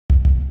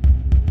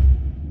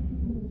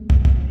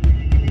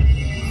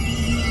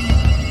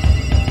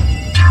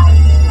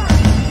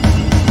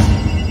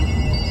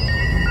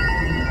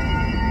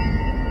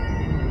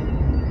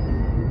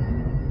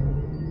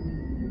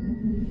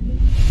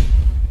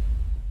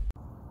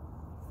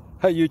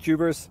Hi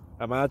YouTubers,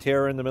 I'm out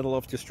here in the middle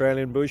of the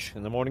Australian bush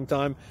in the morning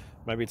time.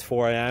 Maybe it's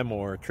 4 a.m.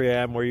 or 3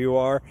 a.m. where you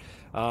are.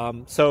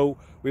 So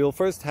we'll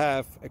first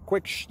have a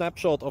quick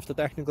snapshot of the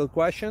technical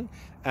question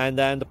and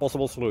then the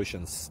possible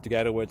solutions,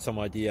 together with some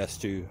ideas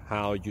to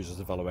how users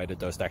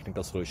evaluated those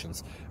technical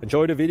solutions.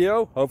 Enjoy the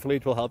video, hopefully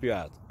it will help you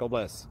out. God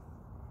bless.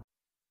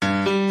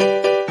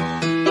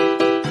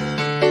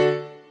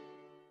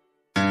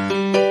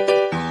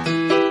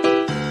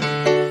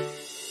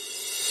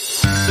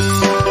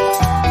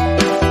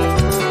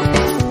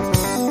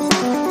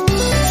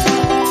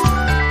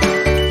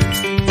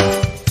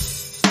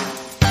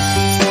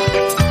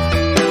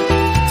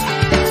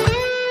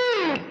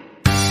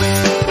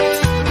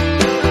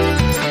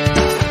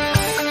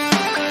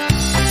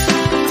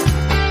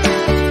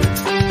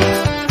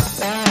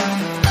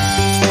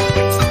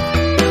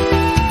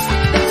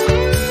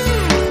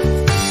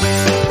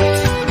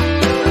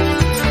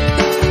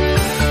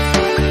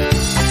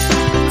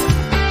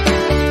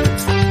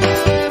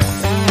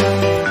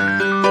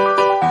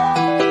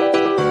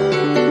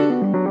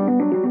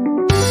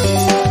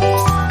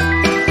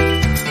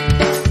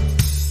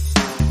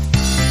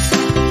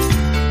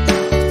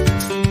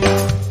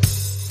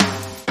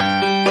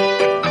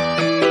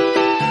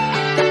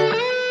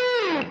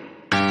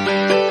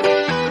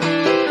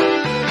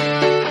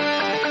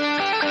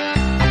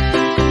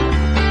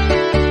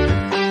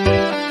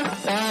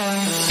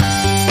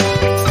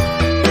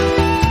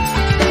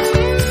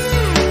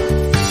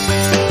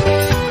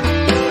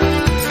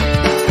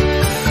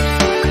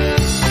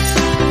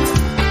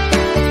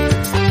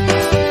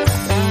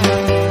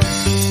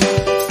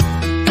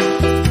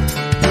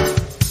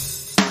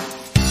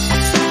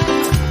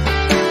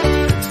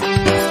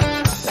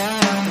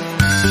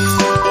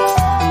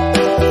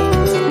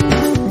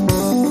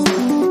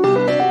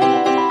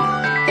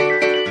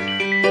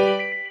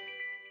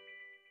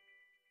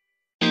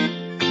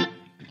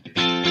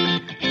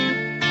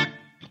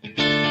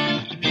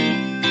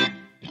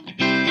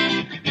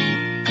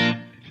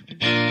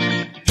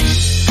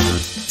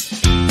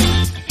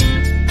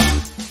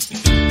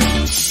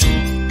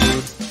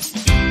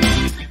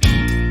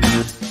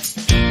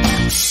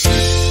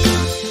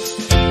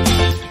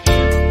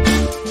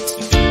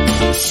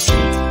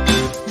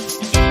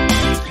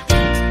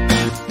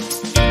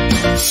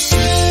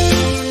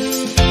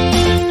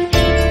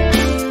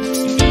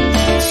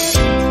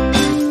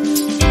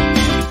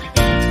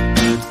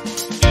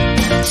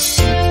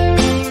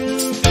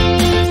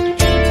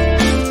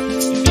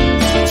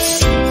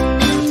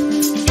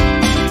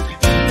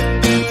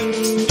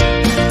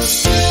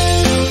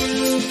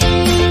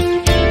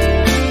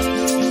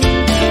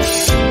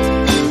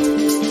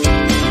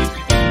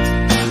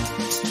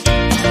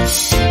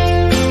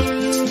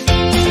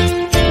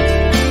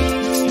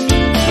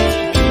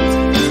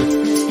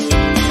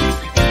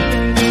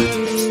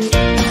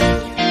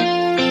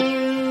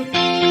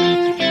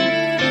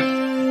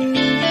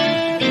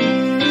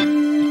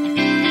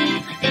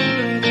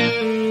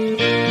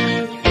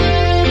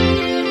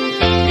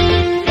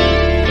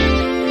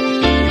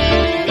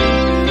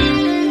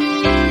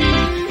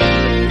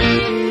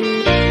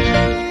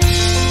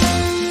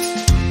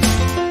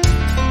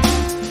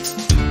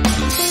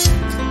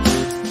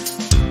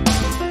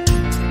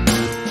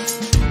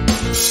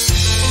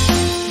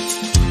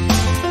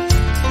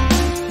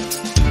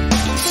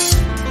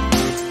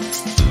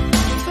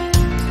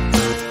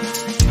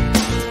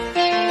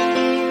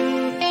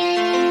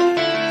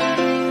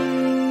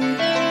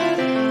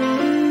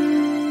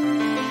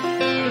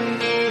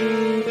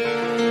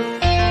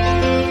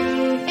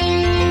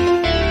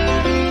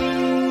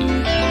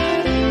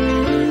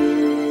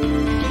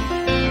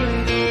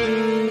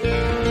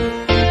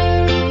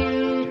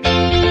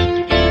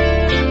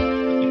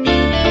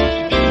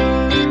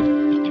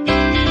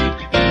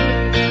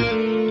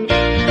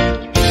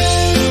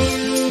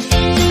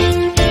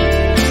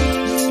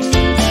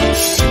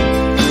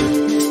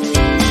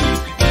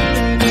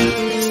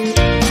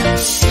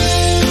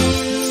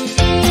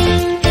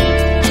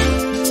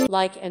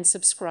 Like and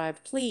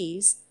subscribe,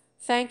 please.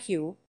 Thank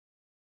you.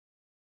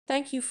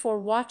 Thank you for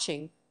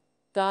watching.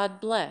 God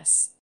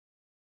bless.